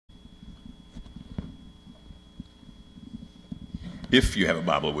If you have a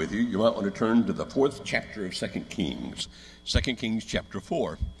Bible with you, you might want to turn to the 4th chapter of 2 Kings, 2 Kings chapter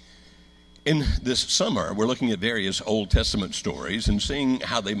 4. In this summer, we're looking at various Old Testament stories and seeing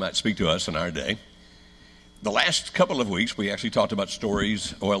how they might speak to us in our day. The last couple of weeks, we actually talked about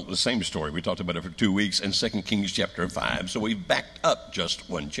stories, well, the same story. We talked about it for 2 weeks in 2 Kings chapter 5, so we've backed up just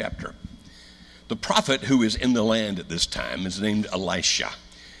one chapter. The prophet who is in the land at this time is named Elisha.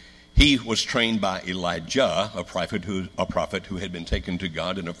 He was trained by Elijah, a prophet who had been taken to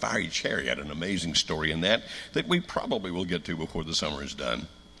God in a fiery chariot, an amazing story in that we probably will get to before the summer is done.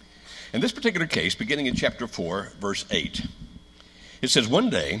 In this particular case, beginning in chapter 4, verse 8, it says, "One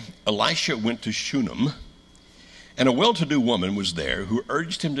day Elisha went to Shunem, and a well-to-do woman was there who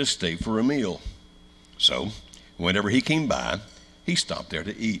urged him to stay for a meal. So, whenever he came by, he stopped there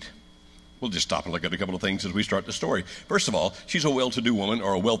to eat." We'll just stop and look at a couple of things as we start the story. First of all, she's a well-to-do woman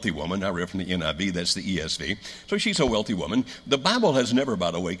or a wealthy woman. I read from the NIV, that's the ESV. So she's a wealthy woman. The Bible has never, by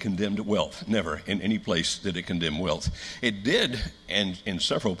the way, condemned wealth. Never in any place did it condemn wealth. It did, and in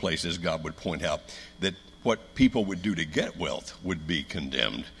several places God would point out that what people would do to get wealth would be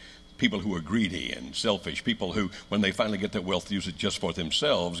condemned. People who are greedy and selfish, people who, when they finally get that wealth, use it just for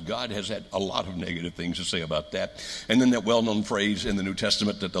themselves. God has had a lot of negative things to say about that. And then that well-known phrase in the New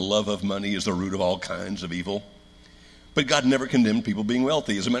Testament that the love of money is the root of all kinds of evil. But God never condemned people being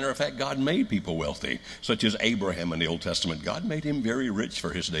wealthy. As a matter of fact, God made people wealthy, such as Abraham in the Old Testament. God made him very rich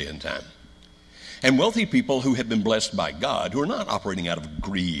for his day and time. And wealthy people who have been blessed by God, who are not operating out of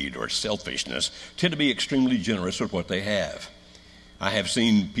greed or selfishness, tend to be extremely generous with what they have. I have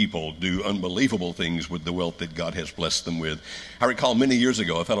seen people do unbelievable things with the wealth that God has blessed them with. I recall many years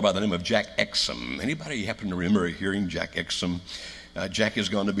ago a fellow by the name of Jack Exum. Anybody happen to remember hearing Jack Exum? Jack has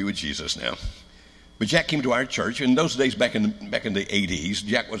gone to be with Jesus now. But Jack came to our church. In those days, back in the 80s,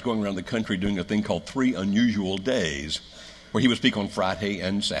 Jack was going around the country doing a thing called 3 Unusual Days, where he would speak on Friday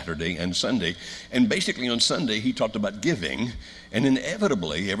and Saturday and Sunday. And basically on Sunday, he talked about giving. And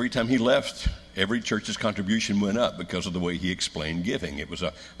inevitably, every time he left, every church's contribution went up because of the way he explained giving. It was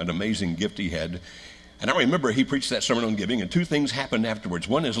an amazing gift he had. And I remember he preached that sermon on giving, and 2 things happened afterwards.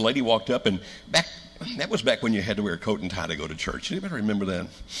 One is a lady walked up, and that was back when you had to wear a coat and tie to go to church. Anybody remember that?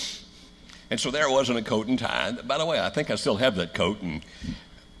 And so there it was in a coat and tie. By the way, I think I still have that coat and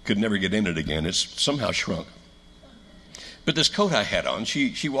could never get in it again. It's somehow shrunk. But this coat I had on,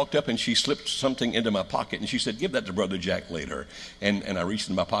 she walked up and she slipped something into my pocket and she said, "Give that to Brother Jack later." And I reached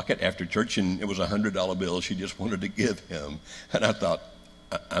in my pocket after church and it was a $100 bill she just wanted to give him. And I thought,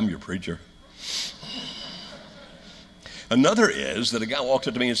 I'm your preacher. Another is that a guy walked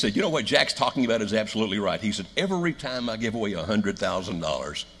up to me and said, "You know what Jack's talking about is absolutely right." He said, "Every time I give away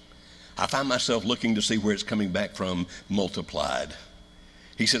 $100,000, I find myself looking to see where it's coming back from multiplied."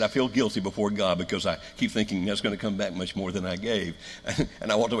 He said, "I feel guilty before God because I keep thinking that's going to come back much more than I gave."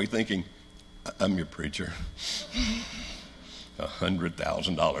 And I walked away thinking, I'm your preacher.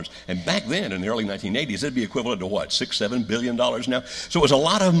 $100,000. And back then, in the early 1980s, it'd be equivalent to what, $6-7 billion now? So it was a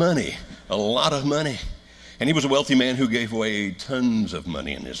lot of money, a lot of money. And he was a wealthy man who gave away tons of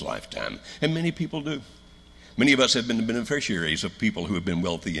money in his lifetime. And many people do. Many of us have been the beneficiaries of people who have been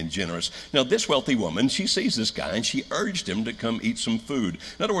wealthy and generous. Now, this wealthy woman, she sees this guy and she urged him to come eat some food.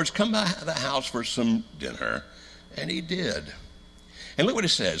 In other words, come by the house for some dinner. And he did. And look what it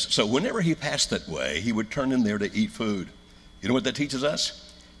says. So whenever he passed that way, he would turn in there to eat food. You know what that teaches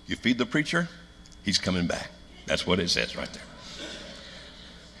us? You feed the preacher, he's coming back. That's what it says right there.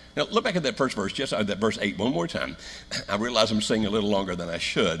 Now, look back at that first verse, just that verse 8 one more time. I realize I'm saying a little longer than I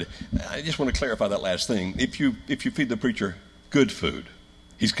should. I just want to clarify that last thing. If you feed the preacher good food,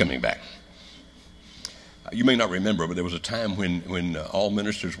 he's coming back. You may not remember, but there was a time when all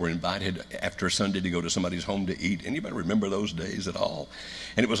ministers were invited after Sunday to go to somebody's home to eat. Anybody remember those days at all?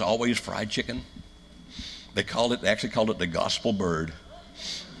 And it was always fried chicken. They actually called it the gospel bird,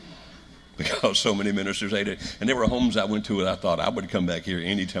 because so many ministers ate it. And there were homes I went to that I thought I would come back here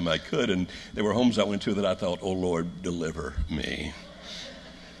anytime I could. And there were homes I went to that I thought, "Oh, Lord, deliver me."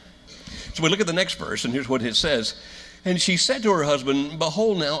 So we look at the next verse, and here's what it says. "And she said to her husband,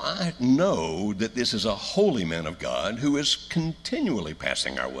 'Behold, now I know that this is a holy man of God who is continually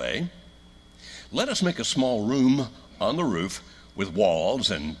passing our way. Let us make a small room on the roof with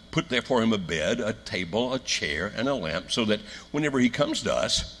walls and put there for him a bed, a table, a chair, and a lamp, so that whenever he comes to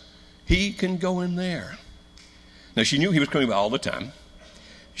us, he can go in there.' Now, she knew he was coming by all the time.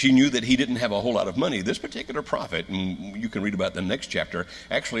 She knew that he didn't have a whole lot of money. This particular prophet, and you can read about the next chapter,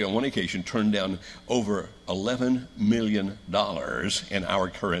 actually on one occasion turned down over $11 million in our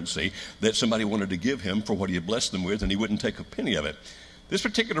currency that somebody wanted to give him for what he had blessed them with, and he wouldn't take a penny of it. This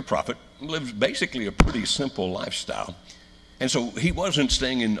particular prophet lives basically a pretty simple lifestyle. And so he wasn't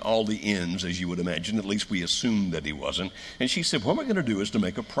staying in all the inns, as you would imagine. At least we assumed that he wasn't. And she said, what we're going to do is to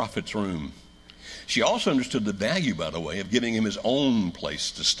make a prophet's room. She also understood the value, by the way, of giving him his own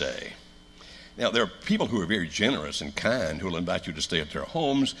place to stay. Now, there are people who are very generous and kind who will invite you to stay at their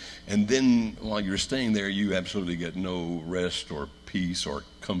homes, and then while you're staying there, you absolutely get no rest or peace or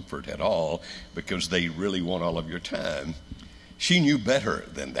comfort at all because they really want all of your time. She knew better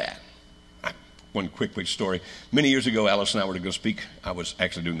than that. One quick story. Many years ago, Alice and I were to go speak. I was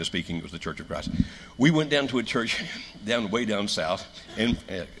actually doing the speaking. It was the Church of Christ. We went down to a church way down south, and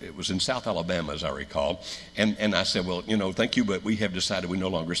it was in South Alabama, as I recall. And I said, well, thank you, but we have decided we no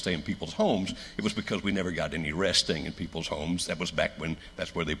longer stay in people's homes. It was because we never got any rest staying in people's homes. That was back when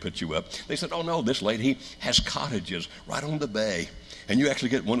that's where they put you up. They said, oh, no, this lady has cottages right on the bay, and you actually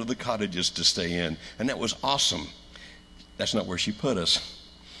get one of the cottages to stay in. And that was awesome. That's not where she put us.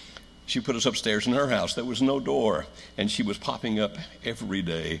 She put us upstairs in her house. There was no door, and she was popping up every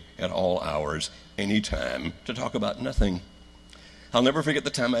day at all hours, anytime, to talk about nothing. I'll never forget the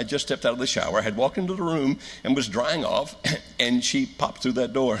time I just stepped out of the shower, had walked into the room, and was drying off, and she popped through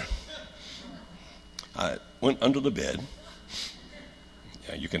that door. I went under the bed.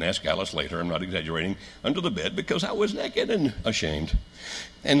 Yeah, you can ask Alice later, I'm not exaggerating, under the bed because I was naked and ashamed.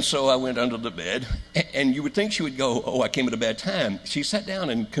 And so I went under the bed, and you would think she would go, oh, I came at a bad time. She sat down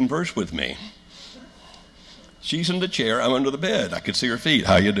and conversed with me. She's in the chair, I'm under the bed. I could see her feet.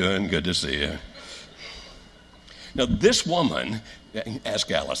 How you doing? Good to see you. Now, this woman, ask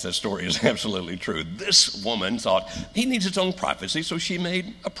Alice, that story is absolutely true. This woman thought he needs his own prophecy, so she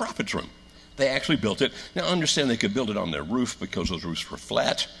made a prophet's room. They actually built it. Now, understand they could build it on their roof because those roofs were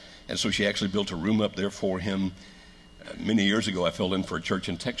flat, and so she actually built a room up there for him. Many years ago, I filled in for a church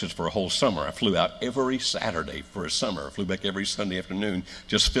in Texas for a whole summer. I flew out every Saturday for a summer. I flew back every Sunday afternoon,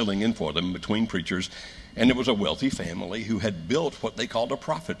 just filling in for them between preachers. And it was a wealthy family who had built what they called a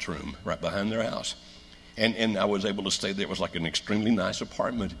prophet's room right behind their house. And I was able to stay there. It was like an extremely nice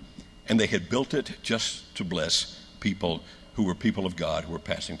apartment. And they had built it just to bless people who were people of God who were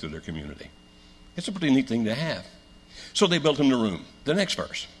passing through their community. It's a pretty neat thing to have. So they built him the room. The next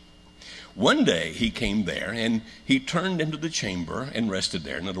verse. One day he came there and he turned into the chamber and rested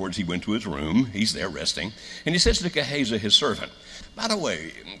there. In other words, he went to his room. He's there resting. And he says to Gehazi, his servant, by the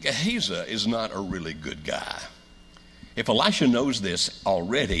way, Gehazi is not a really good guy. If Elisha knows this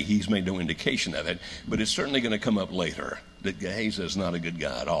already, he's made no indication of it, but it's certainly going to come up later that Gehazi is not a good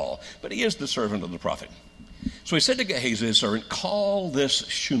guy at all. But he is the servant of the prophet. So he said to Gehazi, his servant, call this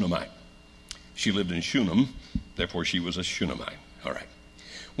Shunammite. She lived in Shunem, therefore she was a Shunammite. All right.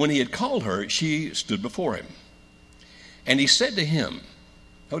 When he had called her, she stood before him. And he said to him,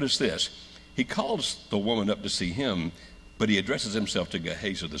 notice this, he calls the woman up to see him, but he addresses himself to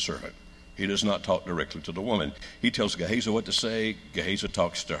Gehazi the servant. He does not talk directly to the woman. He tells Gehazi what to say. Gehazi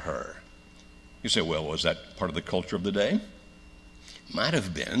talks to her. You say, well, was that part of the culture of the day? Might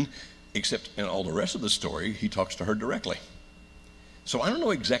have been, except in all the rest of the story, he talks to her directly. So I don't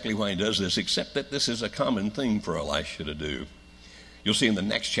know exactly why he does this, except that this is a common thing for Elisha to do. You'll see in the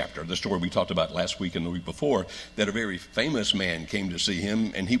next chapter, the story we talked about last week and the week before, that a very famous man came to see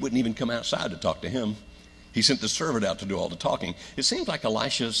him, and he wouldn't even come outside to talk to him. He sent the servant out to do all the talking. It seems like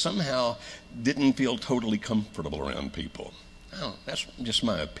Elisha somehow didn't feel totally comfortable around people. Oh, that's just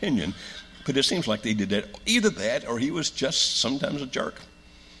my opinion, but it seems like they did that. Either that, or he was just sometimes a jerk.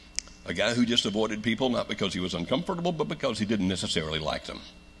 A guy who just avoided people, not because he was uncomfortable, but because he didn't necessarily like them.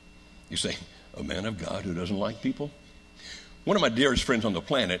 You say, a man of God who doesn't like people? One of my dearest friends on the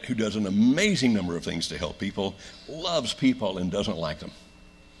planet, who does an amazing number of things to help people, loves people and doesn't like them.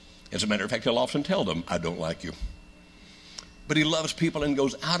 As a matter of fact, he'll often tell them, I don't like you. But he loves people and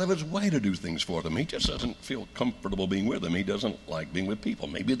goes out of his way to do things for them. He just doesn't feel comfortable being with them. He doesn't like being with people.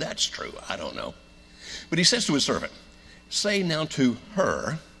 Maybe that's true. I don't know. But he says to his servant, say now to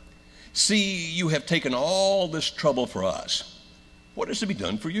her, see, you have taken all this trouble for us. What is to be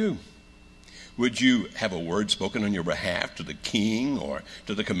done for you? Would you have a word spoken on your behalf to the king or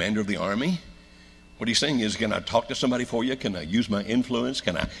to the commander of the army? What he's saying is, can I talk to somebody for you? Can I use my influence?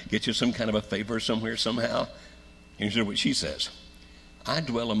 Can I get you some kind of a favor somewhere, somehow? Here's what she says. I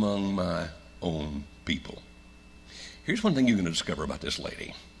dwell among my own people. Here's one thing you're going to discover about this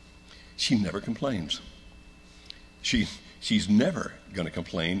lady. She never complains. She's never going to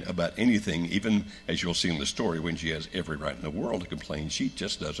complain about anything, even as you'll see in the story, when she has every right in the world to complain. She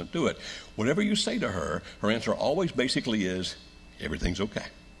just doesn't do it. Whatever you say to her, her answer always basically is, everything's okay.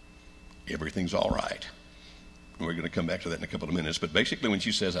 Everything's all right. And we're going to come back to that in a couple of minutes. But basically when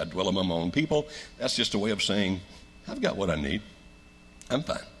she says, I dwell among my own people, that's just a way of saying, I've got what I need. I'm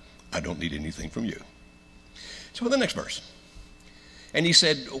fine. I don't need anything from you. So the next verse. And he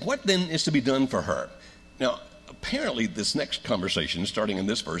said, what then is to be done for her? Now, apparently this next conversation, starting in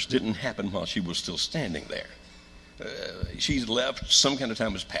this verse, didn't happen while she was still standing there. She's left, some kind of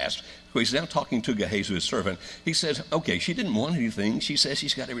time has passed. So he's now talking to Gehazi, his servant. He says, okay, she didn't want anything. She says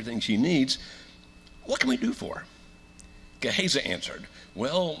she's got everything she needs. What can we do for her? Gehazi answered,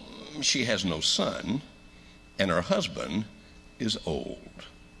 well, she has no son, and her husband is old.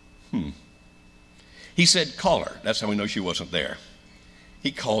 He said, call her. That's how we know she wasn't there.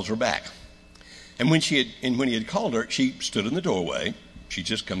 He calls her back. And when he had called her, she stood in the doorway. She'd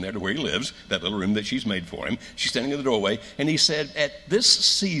just come there to where he lives, that little room that she's made for him. She's standing in the doorway, and he said, at this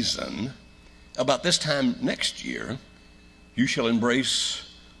season, about this time next year, you shall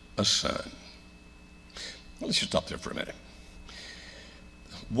embrace a son. Well, let's just stop there for a minute.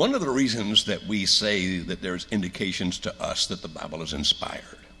 One of the reasons that we say that there's indications to us that the Bible is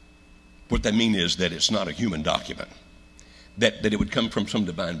inspired, what that means is that it's not a human document, that it would come from some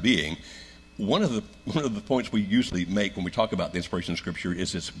divine being. One of the points we usually make when we talk about the inspiration of Scripture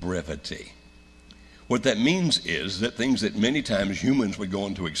is its brevity. What that means is that things that many times humans would go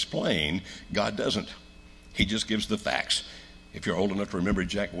on to explain, God doesn't. He just gives the facts. If you're old enough to remember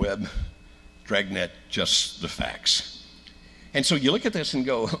Jack Webb, Dragnet, just the facts. And so you look at this and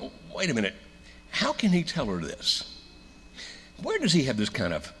go, wait a minute, how can he tell her this? Where does he have this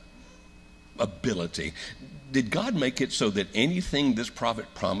kind of ability? Did God make it so that anything this prophet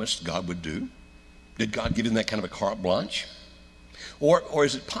promised God would do? Did God give him that kind of a carte blanche? Or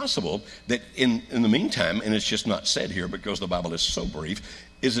is it possible that in the meantime, and it's just not said here because the Bible is so brief,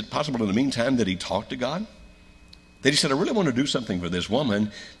 is it possible in the meantime that he talked to God? That he said, I really want to do something for this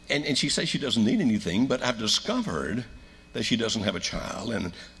woman, and she says she doesn't need anything, but I've discovered that she doesn't have a child,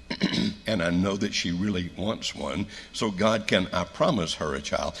 and and I know that she really wants one, so God, can I promise her a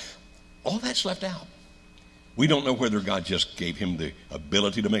child? All that's left out. We don't know whether God just gave him the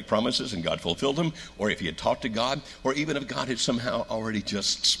ability to make promises and God fulfilled them, or if he had talked to God, or even if God had somehow already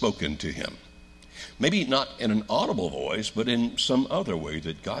just spoken to him. Maybe not in an audible voice, but in some other way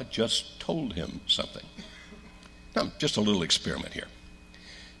that God just told him something. Now, just a little experiment here.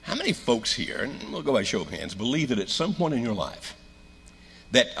 How many folks here, and we'll go by show of hands, believe that at some point in your life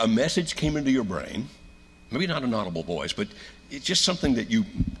that a message came into your brain, maybe not an audible voice, but it's just something that you,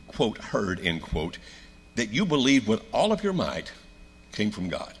 quote, heard, end quote, that you believed with all of your might came from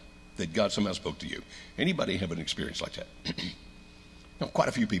God, that God somehow spoke to you? Anybody have an experience like that? Now, quite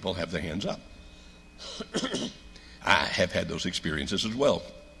a few people have their hands up. I have had those experiences as well.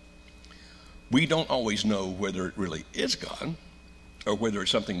 We don't always know whether it really is God or whether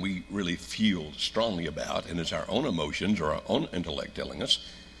it's something we really feel strongly about and it's our own emotions or our own intellect telling us.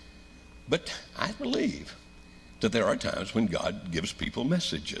 But I believe that there are times when God gives people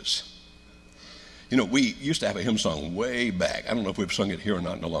messages. You know, we used to have a hymn song way back. I don't know if we've sung it here or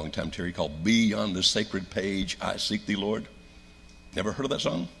not in a long time, Terry, called Beyond the Sacred Page, I Seek Thee, Lord. Never heard of that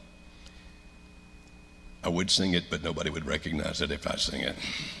song? I would sing it, but nobody would recognize it if I sing it.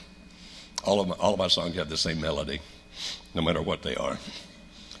 All of my songs have the same melody, no matter what they are.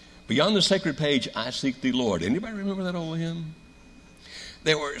 Beyond the sacred page, I seek thee, Lord. Anybody remember that old hymn?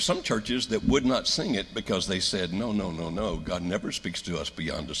 There were some churches that would not sing it because they said, no, God never speaks to us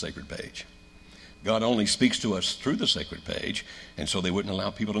beyond the sacred page. God only speaks to us through the sacred page, and so they wouldn't allow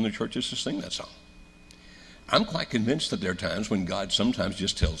people in their churches to sing that song. I'm quite convinced that there are times when God sometimes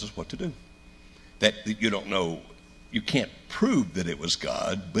just tells us what to do. That you don't know, you can't prove that it was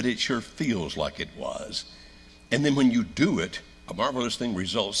God, but it sure feels like it was. And then when you do it, a marvelous thing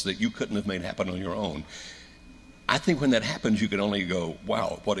results that you couldn't have made happen on your own. I think when that happens, you can only go,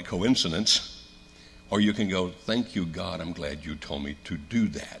 wow, what a coincidence. Or you can go, thank you, God, I'm glad you told me to do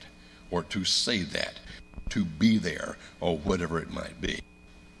that, or to say that, to be there, or whatever it might be.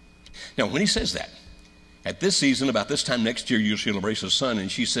 Now, when he says that, at this season, about this time next year, you shall embrace a son,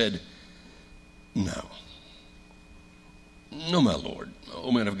 and she said, no, my Lord,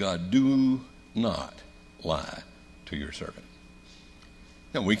 O man of God, do not lie to your servant.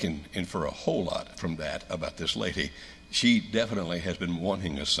 Now, we can infer a whole lot from that about this lady. She definitely has been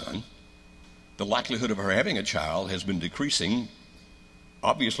wanting a son. The likelihood of her having a child has been decreasing.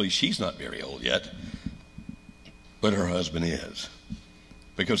 Obviously, she's not very old yet, but her husband is,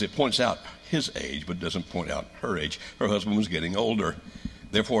 because it points out his age, but doesn't point out her age. Her husband was getting older,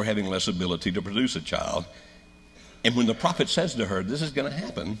 therefore having less ability to produce a child. And when the prophet says to her, this is going to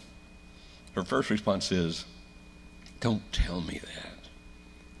happen, her first response is, don't tell me that.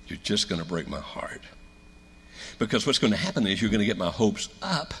 You're just going to break my heart. Because what's going to happen is you're going to get my hopes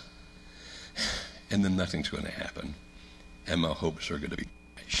up, and then nothing's going to happen, and my hopes are going to be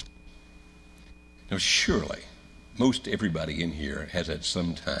dashed. Now, surely, Most everybody in here has at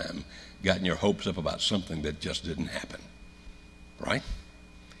some time gotten your hopes up about something that just didn't happen, right?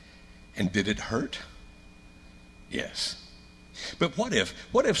 And did it hurt? Yes. But what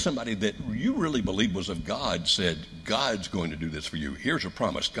if somebody that you really believed was of God said, God's going to do this for you. Here's a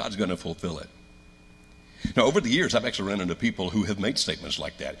promise. God's going to fulfill it. Now, over the years, I've actually run into people who have made statements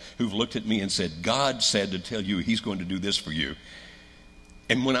like that, who've looked at me and said, God said to tell you he's going to do this for you.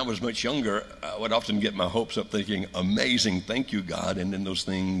 And when I was much younger, I would often get my hopes up thinking, amazing, thank you, God, and then those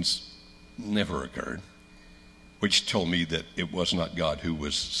things never occurred, which told me that it was not God who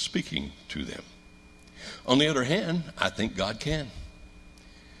was speaking to them. On the other hand, I think God can.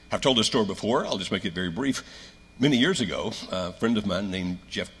 I've told this story before. I'll just make it very brief. Many years ago, a friend of mine named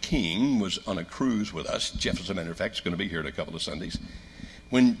Jeff King was on a cruise with us. Jeff, as a matter of fact, is going to be here in a couple of Sundays.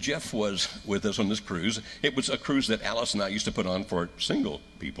 When Jeff was with us on this cruise, it was a cruise that Alice and I used to put on for single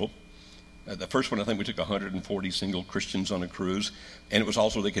people. The first one, I think we took 140 single Christians on a cruise, and it was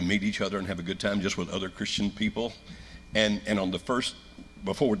also they can meet each other and have a good time just with other Christian people. And on the first,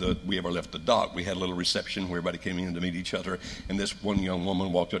 before we ever left the dock, we had a little reception where everybody came in to meet each other, and this one young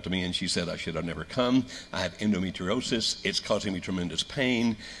woman walked up to me and she said, I should have never come. I have endometriosis. It's causing me tremendous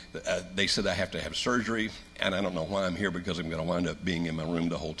pain. They said I have to have surgery, and I don't know why I'm here because I'm going to wind up being in my room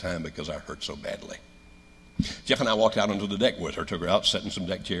the whole time because I hurt so badly. Jeff and I walked out onto the deck with her, took her out, sat in some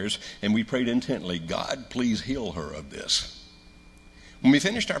deck chairs, and we prayed intently, God, please heal her of this. When we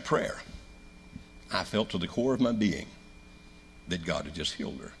finished our prayer, I felt to the core of my being that God had just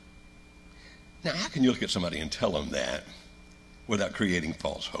healed her. Now, how can you look at somebody and tell them that without creating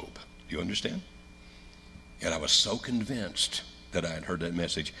false hope? Do you understand? And I was so convinced that I had heard that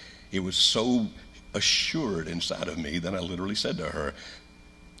message. It was so assured inside of me that I literally said to her,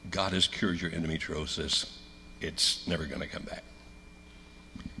 God has cured your endometriosis. It's never going to come back.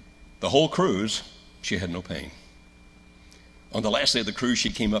 The whole cruise, she had no pain. On the last day of the cruise, she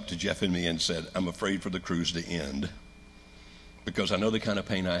came up to Jeff and me and said, I'm afraid for the cruise to end because I know the kind of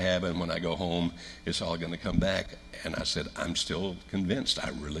pain I have, and when I go home, it's all going to come back. And I said, I'm still convinced. I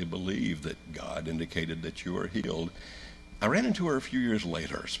really believe that God indicated that you are healed. I ran into her a few years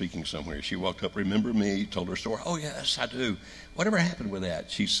later, speaking somewhere. She walked up, remember me, told her story. Oh, yes, I do. Whatever happened with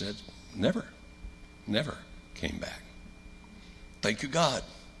that? She said, never came back. Thank you, God.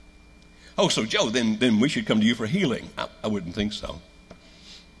 Oh, so Joe, then we should come to you for healing. I wouldn't think so.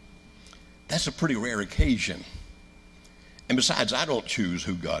 That's a pretty rare occasion. And besides, I don't choose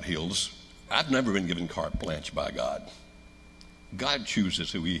who God heals. I've never been given carte blanche by God. God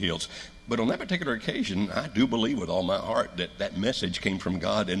chooses who he heals. But on that particular occasion, I do believe with all my heart that that message came from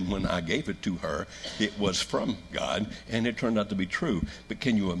God, and when I gave it to her, it was from God, and it turned out to be true. But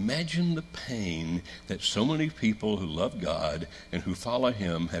can you imagine the pain that so many people who love God and who follow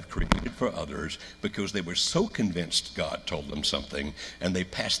him have created for others because they were so convinced God told them something, and they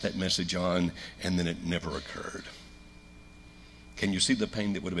passed that message on, and then it never occurred? Can you see the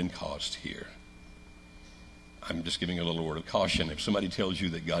pain that would have been caused here? I'm just giving a little word of caution. If somebody tells you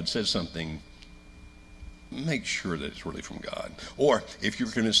that God says something, make sure that it's really from God. Or if you're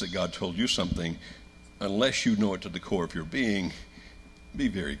convinced that God told you something, unless you know it to the core of your being, be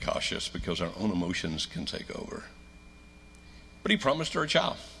very cautious because our own emotions can take over. But he promised her a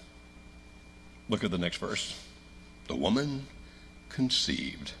child. Look at the next verse. The woman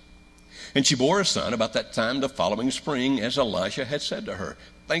conceived. And she bore a son about that time the following spring, as Elisha had said to her.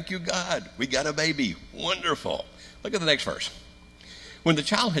 Thank you, God. We got a baby. Wonderful. Look at the next verse. When the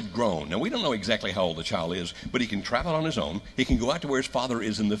child had grown, now we don't know exactly how old the child is, but he can travel on his own. He can go out to where his father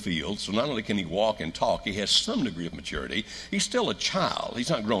is in the field. So not only can he walk and talk, he has some degree of maturity. He's still a child. He's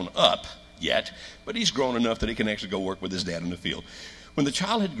not grown up yet, but he's grown enough that he can actually go work with his dad in the field. When the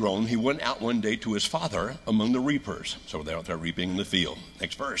child had grown, he went out one day to his father among the reapers. So they're out there reaping in the field.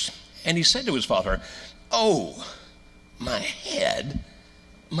 Next verse. And he said to his father, oh, my head,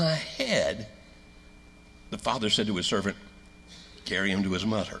 my head. The father said to his servant, carry him to his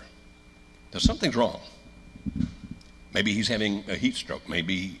mother. Now something's wrong. Maybe he's having a heat stroke.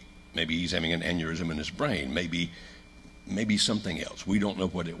 Maybe he's having an aneurysm in his brain. Maybe something else. We don't know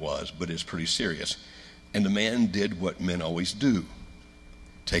what it was, but it's pretty serious. And the man did what men always do.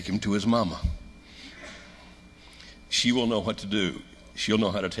 Take him to his mama. She will know what to do. She'll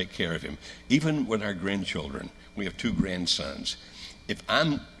know how to take care of him. Even with our grandchildren, we have 2 grandsons. If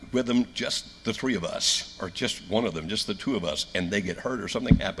I'm with them, just the 3 of us, or just one of them, just the 2 of us, and they get hurt or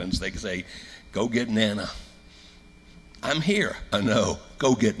something happens, they can say, go get Nana. I'm here. I know.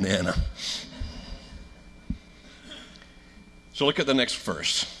 Go get Nana. So look at the next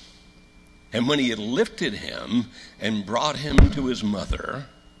verse. And when he had lifted him and brought him to his mother,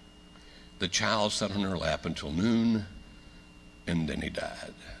 The child sat on her lap until noon, and then he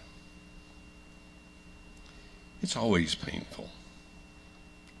died. It's always painful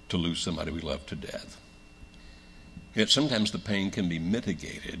to lose somebody we love to death. Yet sometimes the pain can be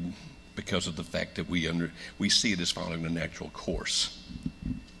mitigated because of the fact that we see it as following a natural course.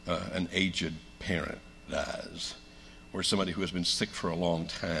 An aged parent dies, or somebody who has been sick for a long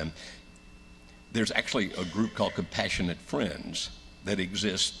time. There's actually a group called Compassionate Friends that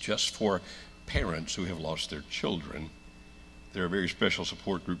exists just for parents who have lost their children. They're a very special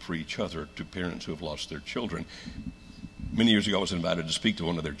support group for each other to parents who have lost their children. Many years ago, I was invited to speak to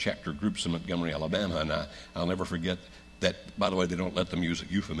one of their chapter groups in Montgomery, Alabama, and I'll never forget that. By the way, they don't let them use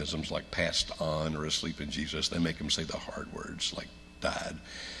euphemisms like passed on or asleep in Jesus. They make them say the hard words like died.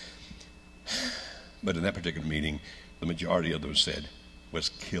 But in that particular meeting, the majority of them said was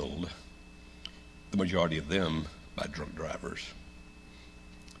killed. The majority of them by drunk drivers.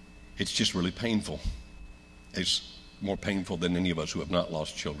 It's just really painful. It's more painful than any of us who have not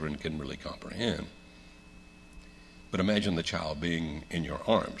lost children can really comprehend. But imagine the child being in your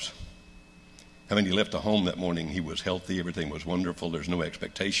arms. I mean, he left the home that morning, he was healthy, everything was wonderful, there's no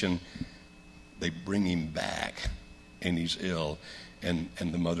expectation. They bring him back, and he's ill, and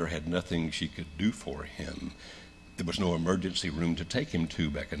the mother had nothing she could do for him. There was no emergency room to take him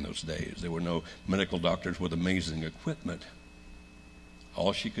to back in those days. There were no medical doctors with amazing equipment.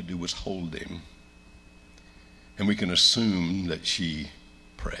 All she could do was hold him. And we can assume that she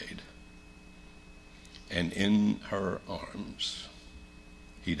prayed. And in her arms,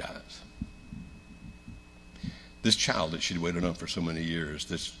 he dies. This child that she'd waited on for so many years,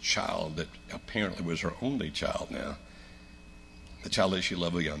 this child that apparently was her only child now, the child that she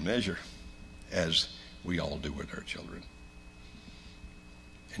loved beyond measure, as we all do with our children.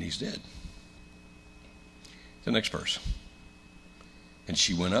 And he's dead. The next verse. And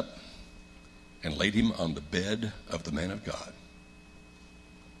she went up and laid him on the bed of the man of God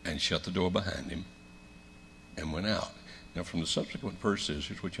and shut the door behind him and went out. Now, from the subsequent verses,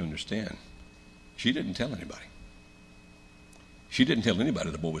 here's what you understand. She didn't tell anybody. She didn't tell anybody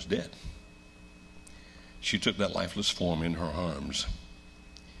the boy was dead. She took that lifeless form in her arms,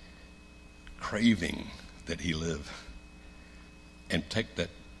 craving that he live, and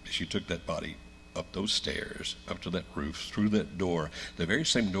she took that body up those stairs, up to that roof, through that door, the very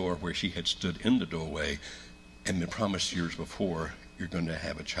same door where she had stood in the doorway and been promised years before, you're going to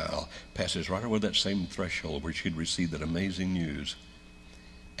have a child, passes right over that same threshold where she'd received that amazing news,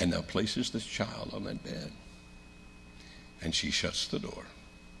 and now places this child on that bed. And she shuts the door.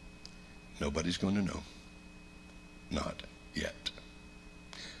 Nobody's going to know. Not yet.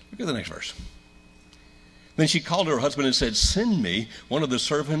 Look at the next verse. Then she called to her husband and said, send me one of the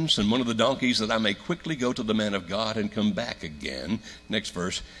servants and one of the donkeys that I may quickly go to the man of God and come back again. Next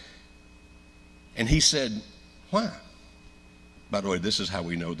verse. And he said, why? By the way, this is how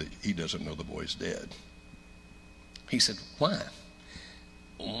we know that he doesn't know the boy's dead. He said, why?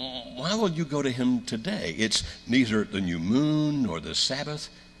 Why will you go to him today? It's neither the new moon nor the Sabbath.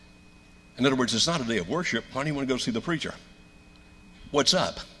 In other words, it's not a day of worship. Why do you want to go see the preacher? What's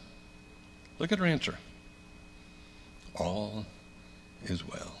up? Look at her answer. All is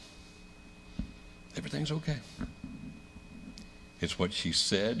well. Everything's okay. It's what she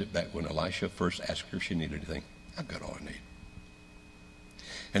said back when Elisha first asked her if she needed anything. I've got all I need.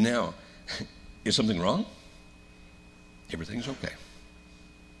 And now, is something wrong? Everything's okay.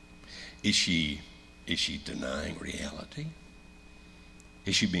 Is she denying reality?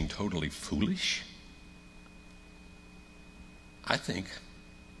 Is she being totally foolish? I think,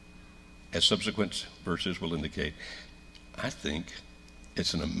 as subsequent verses will indicate, I think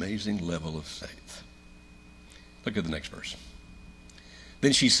it's an amazing level of faith. Look at the next verse.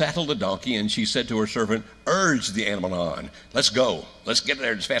 Then she saddled the donkey, and she said to her servant, urge the animal on. Let's go. Let's get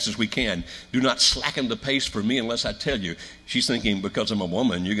there as fast as we can. Do not slacken the pace for me unless I tell you. She's thinking, because I'm a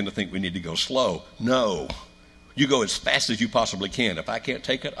woman, you're going to think we need to go slow. No. You go as fast as you possibly can. If I can't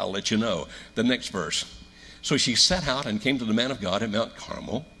take it, I'll let you know. The next verse. So she set out and came to the man of God at Mount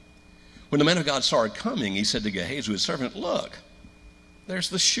Carmel. When the man of God saw her coming, he said to Gehazi, his servant, look, there's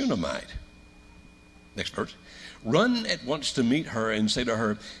the Shunammite. Next verse. Run at once to meet her and say to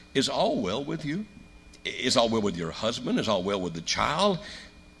her, is all well with you? Is all well with your husband? Is all well with the child?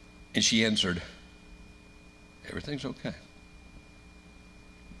 And she answered, everything's okay.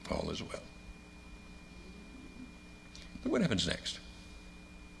 All is well. Look what happens next.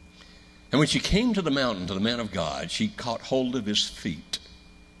 And when she came to the mountain, to the man of God, she caught hold of his feet.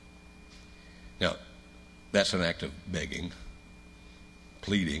 Now, that's an act of begging,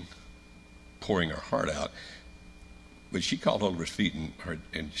 pleading, pouring her heart out. But she called hold of his feet,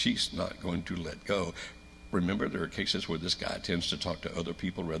 and she's not going to let go. Remember, there are cases where this guy tends to talk to other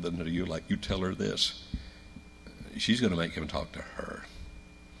people rather than to you, like you tell her this. She's going to make him talk to her.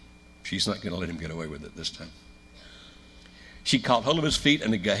 She's not going to let him get away with it this time. She caught hold of his feet,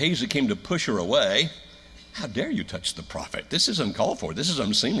 and Gehazi came to push her away. How dare you touch the prophet? This is uncalled for. This is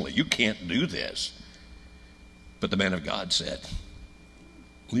unseemly. You can't do this. But the man of God said,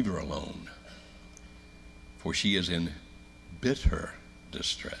 leave her alone, for she is in bitter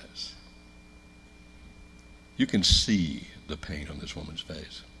distress. You can see the pain on this woman's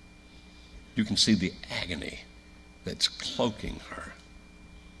face. You can see the agony that's cloaking her.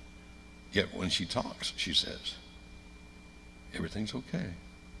 Yet when she talks, she says, everything's okay.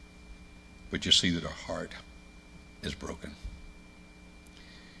 But you see that her heart is broken.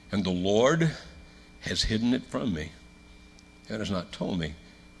 And the Lord has hidden it from me and has not told me,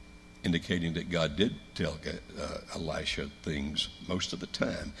 indicating that God did tell Elisha things most of the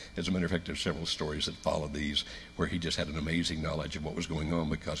time. As a matter of fact, there's several stories that follow these where he just had an amazing knowledge of what was going on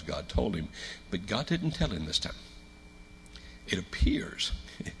because God told him. But God didn't tell him this time. It appears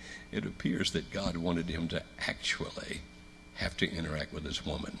that God wanted him to actually have to interact with this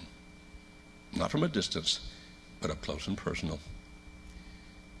woman. Not from a distance, but up close and personal.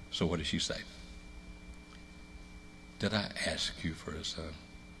 So what does she say? Did I ask you for a son?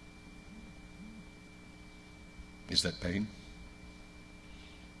 Is that pain?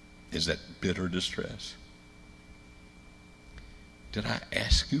 Is that bitter distress? Did I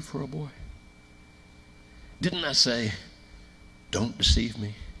ask you for a boy? Didn't I say, don't deceive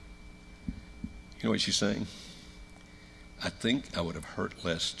me? You know what she's saying? I think I would have hurt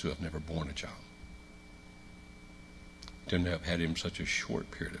less to have never born a child, to have had him such a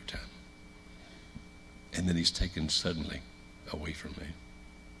short period of time. And then he's taken suddenly away from me.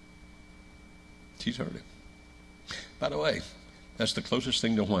 She's hurting. By the way, that's the closest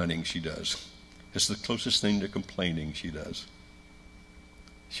thing to whining she does. It's the closest thing to complaining she does.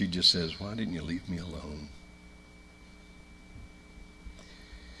 She just says, why didn't you leave me alone?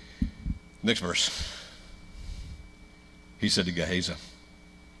 Next verse. He said to Gehazi,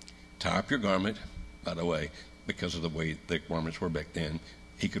 tie up your garment. By the way, because of the way the garments were back then,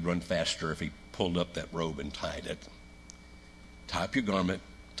 he could run faster if he pulled up that robe and tied it. Tie up your garment,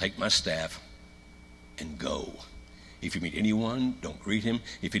 take my staff, and go. If you meet anyone, don't greet him.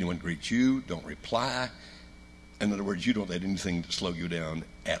 If anyone greets you, don't reply. In other words, you don't let anything slow you down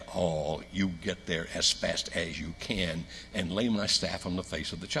at all. You get there as fast as you can and lay my staff on the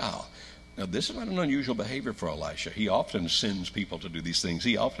face of the child. Now, this is not an unusual behavior for Elisha. He often sends people to do these things.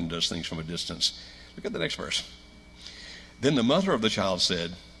 He often does things from a distance. Look at the next verse. Then the mother of the child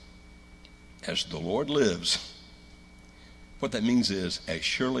said, as the Lord lives. What that means is, as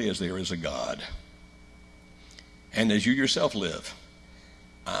surely as there is a God, and as you yourself live,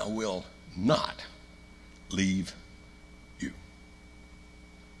 I will not leave you.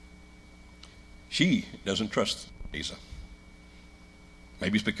 She doesn't trust Asa.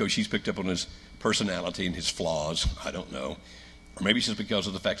 Maybe it's because she's picked up on his personality and his flaws. I don't know. Or maybe it's just because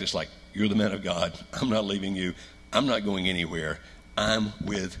of the fact it's like, you're the man of God. I'm not leaving you. I'm not going anywhere. I'm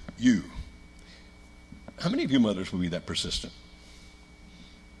with you. How many of you mothers will be that persistent?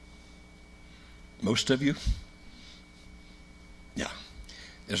 Most of you? Yeah.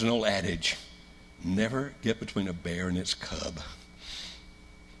 There's an old adage, never get between a bear and its cub.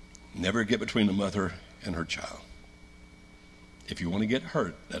 Never get between a mother and her child. If you want to get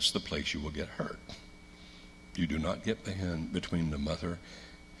hurt, that's the place you will get hurt. You do not get between the mother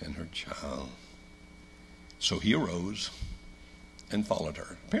and her child. So he arose and followed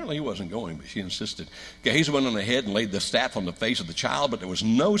her. Apparently he wasn't going, but she insisted. Gehazi went on ahead and laid the staff on the face of the child, but there was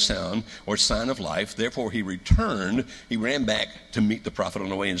no sound or sign of life. Therefore he returned. He ran back to meet the prophet on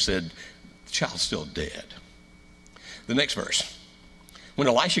the way and said, the child's still dead. The next verse. When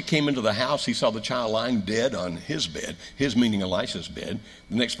Elisha came into the house, he saw the child lying dead on his bed, his meaning Elisha's bed.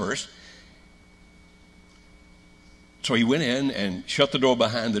 The next verse. So he went in and shut the door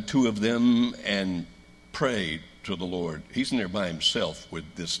behind the two of them and prayed to the Lord. He's in there by himself with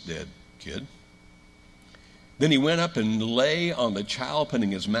this dead kid. Then he went up and lay on the child,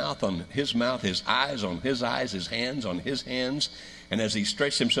 putting his mouth on his mouth, his eyes on his eyes, his hands on his hands. And as he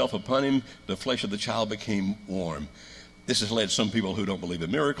stretched himself upon him, the flesh of the child became warm. This has led some people who don't believe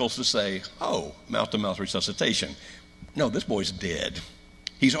in miracles to say, oh, mouth-to-mouth resuscitation. No, this boy's dead.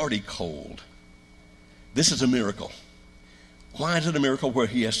 He's already cold. This is a miracle. Why is it a miracle where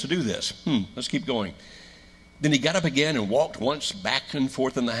he has to do this? Let's keep going. Then he got up again and walked once back and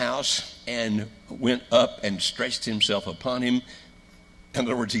forth in the house and went up and stretched himself upon him. In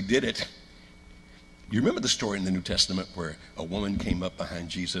other words, he did it You remember the story in the New Testament where a woman came up behind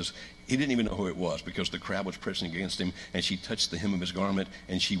Jesus? He didn't even know who it was because the crowd was pressing against him, and she touched the hem of his garment,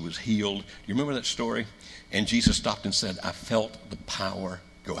 and she was healed. Do you remember that story? And Jesus stopped and said, I felt the power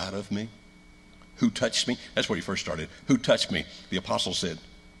go out of me. Who touched me? That's where he first started. Who touched me? The apostle said,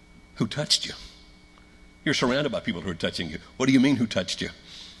 who touched you? You're surrounded by people who are touching you. What do you mean, who touched you?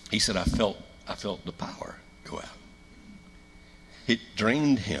 He said, I felt the power go out. It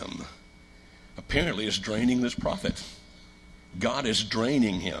drained him. Apparently it's draining this prophet. God is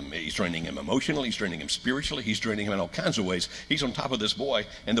draining him. He's draining him emotionally. He's draining him spiritually. He's draining him in all kinds of ways. He's on top of this boy,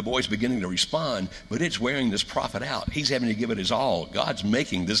 and the boy's beginning to respond, but it's wearing this prophet out. He's having to give it his all. God's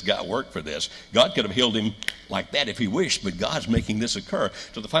making this guy work for this. God could have healed him like that if he wished, but God's making this occur.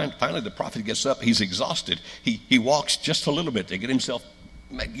 So finally the prophet gets up. He's exhausted. He walks just a little bit to get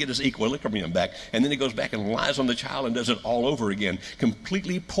his equilibrium back, and then he goes back and lies on the child and does it all over again,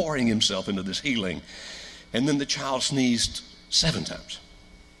 completely pouring himself into this healing. And then the child sneezed 7 times.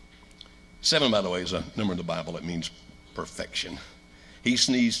 7, by the way, is a number in the Bible that means perfection. He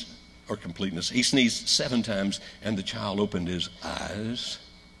sneezed, or completeness. He sneezed 7 times, and the child opened his eyes.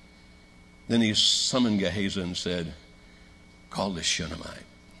 Then he summoned Gehazi and said, call the Shunammite.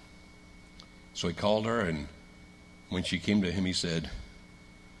 So he called her, and when she came to him, he said,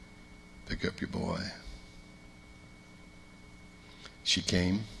 pick up your boy. She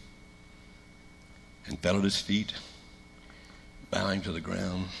came and fell at his feet, bowing to the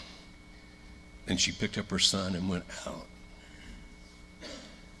ground. Then she picked up her son and went out.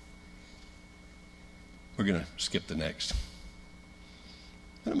 We're going to skip the next.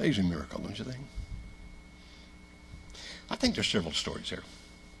 An amazing miracle, don't you think? I think there's several stories here,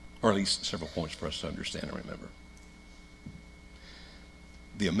 or at least several points for us to understand and remember.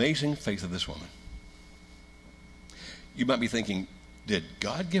 The amazing faith of this woman. You might be thinking, did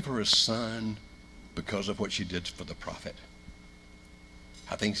God give her a son because of what she did for the prophet?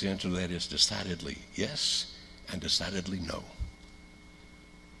 I think the answer to that is decidedly yes and decidedly no.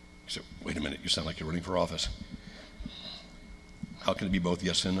 So, wait a minute, you sound like you're running for office. How can it be both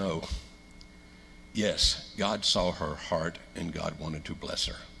yes and no? Yes, God saw her heart and God wanted to bless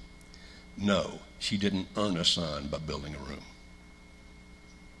her. No, she didn't earn a son by building a room.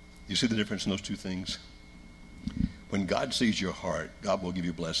 You see the difference in those two things? When God sees your heart, God will give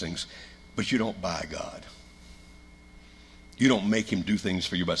you blessings, but you don't buy God. You don't make him do things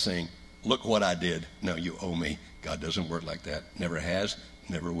for you by saying, look what I did. No, you owe me. God doesn't work like that. Never has,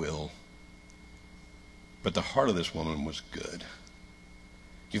 never will. But the heart of this woman was good.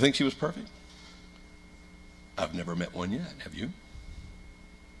 You think she was perfect? I've never met one yet. Have you?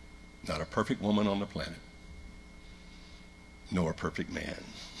 Not a perfect woman on the planet. Nor a perfect man.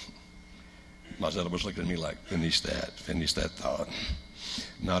 Mazella was looking at me like, finish that thought.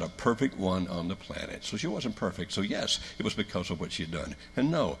 Not a perfect one on the planet. So she wasn't perfect. So yes, it was because of what she had done. And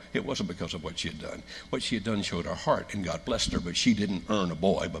no, it wasn't because of what she had done. What she had done showed her heart, and God blessed her, but she didn't earn a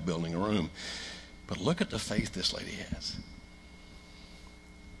boy by building a room. But look at the faith this lady has.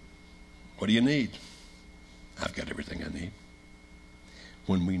 What do you need? I've got everything I need.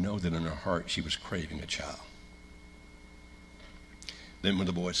 When we know that in her heart she was craving a child. Then when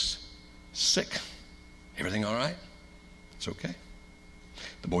the boy's sick, everything all right? It's okay.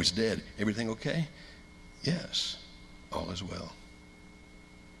 The boy's dead. Everything okay? Yes, all is well.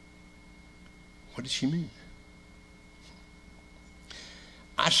 What did she mean?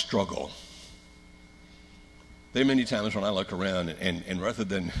 I struggle. There are many times when I look around and rather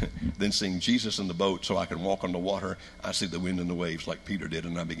than seeing Jesus in the boat so I can walk on the water, I see the wind and the waves like Peter did,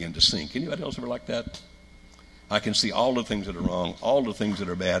 and I begin to sink. Anybody else ever like that? I can see all the things that are wrong, all the things that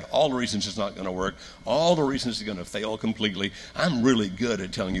are bad, all the reasons it's not going to work, all the reasons it's going to fail completely. I'm really good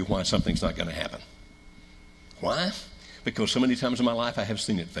at telling you why something's not going to happen. Why? Because so many times in my life I have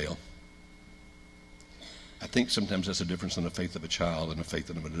seen it fail. I think sometimes that's the difference in the faith of a child and the faith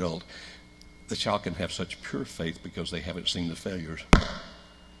of an adult. The child can have such pure faith because they haven't seen the failures.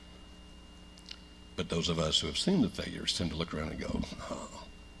 But those of us who have seen the failures tend to look around and go, oh,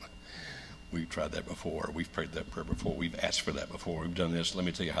 we've tried that before. We've prayed that prayer before. We've asked for that before. We've done this. Let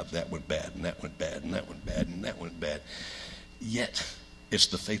me tell you how that went bad, and that went bad, and that went bad, and that went bad. Yet, it's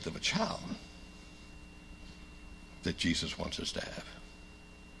the faith of a child that Jesus wants us to have.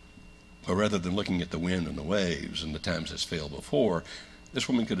 But rather than looking at the wind and the waves and the times it's failed before, this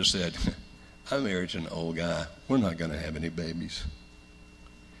woman could have said, I'm married to an old guy. We're not going to have any babies.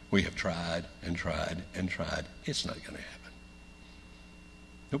 We have tried and tried and tried. It's not going to happen.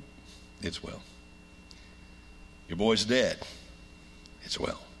 Nope. It's well. Your boy's dead. It's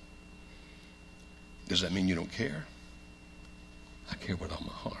well. Does that mean you don't care? I care with all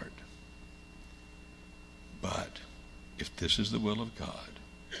my heart. But if this is the will of God,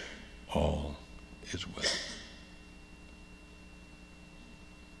 all is well.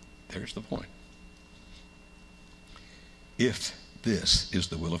 There's the point. If this is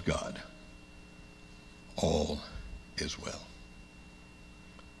the will of God, all is well.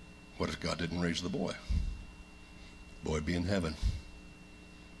 What if God didn't raise the boy? Boy be in heaven.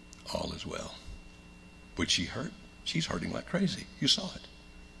 All is well. Would she hurt? She's hurting like crazy. You saw it.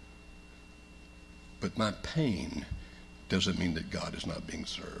 But my pain doesn't mean that God is not being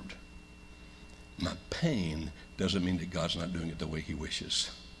served. My pain doesn't mean that God's not doing it the way he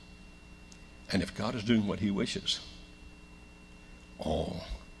wishes. And if God is doing what he wishes, all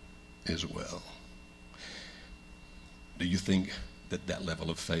is well. Do you think that that level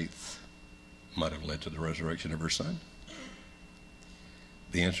of faith might have led to the resurrection of her son?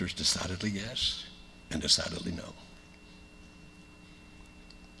 The answer is decidedly yes and decidedly no.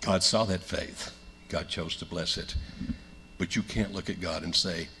 God saw that faith. God chose to bless it. But you can't look at God and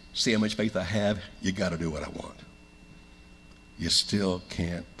say, see how much faith I have? You got to do what I want. You still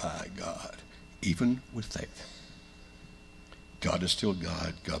can't buy God, even with faith. God is still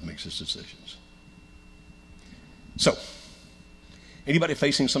God. God makes his decisions. So, anybody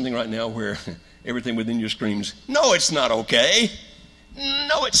facing something right now where everything within you screams, no, it's not okay.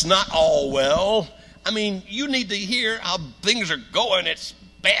 No, it's not all well. I mean, you need to hear how things are going. It's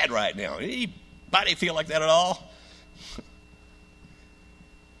bad right now. Anybody feel like that at all?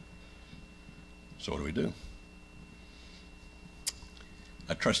 So what do we do?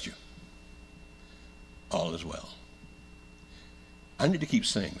 I trust you. All is well. I need to keep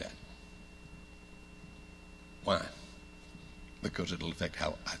saying that. Why? Because it'll affect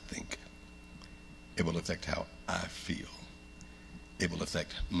how I think. It will affect how I feel. It will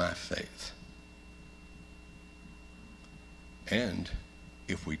affect my faith. And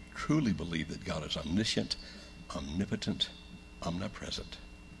if we truly believe that God is omniscient, omnipotent, omnipresent,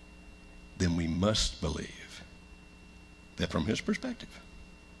 then we must believe that from his perspective,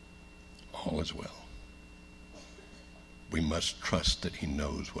 all is well. We must trust that he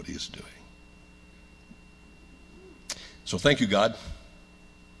knows what he is doing. So thank you, God,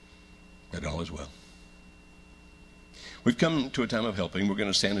 that all is well. We've come to a time of helping. We're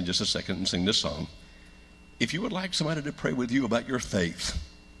going to stand in just a second and sing this song. If you would like somebody to pray with you about your faith,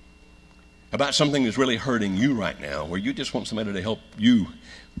 about something that's really hurting you right now, where you just want somebody to help you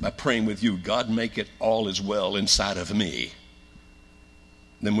by praying with you, God, make it all is well inside of me,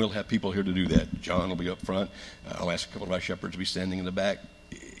 then we'll have people here to do that. John will be up front. I'll ask a couple of our shepherds to be standing in the back.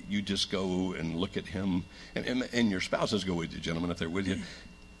 You just go and look at him, and your spouses go with you, gentlemen, if they're with you,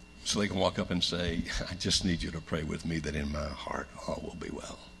 so they can walk up and say, I just need you to pray with me that in my heart all will be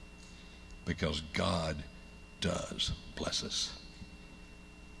well. Because God does bless us.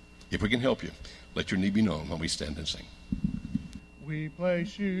 If we can help you, let your need be known when we stand and sing. We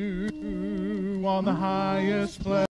place you on the highest place.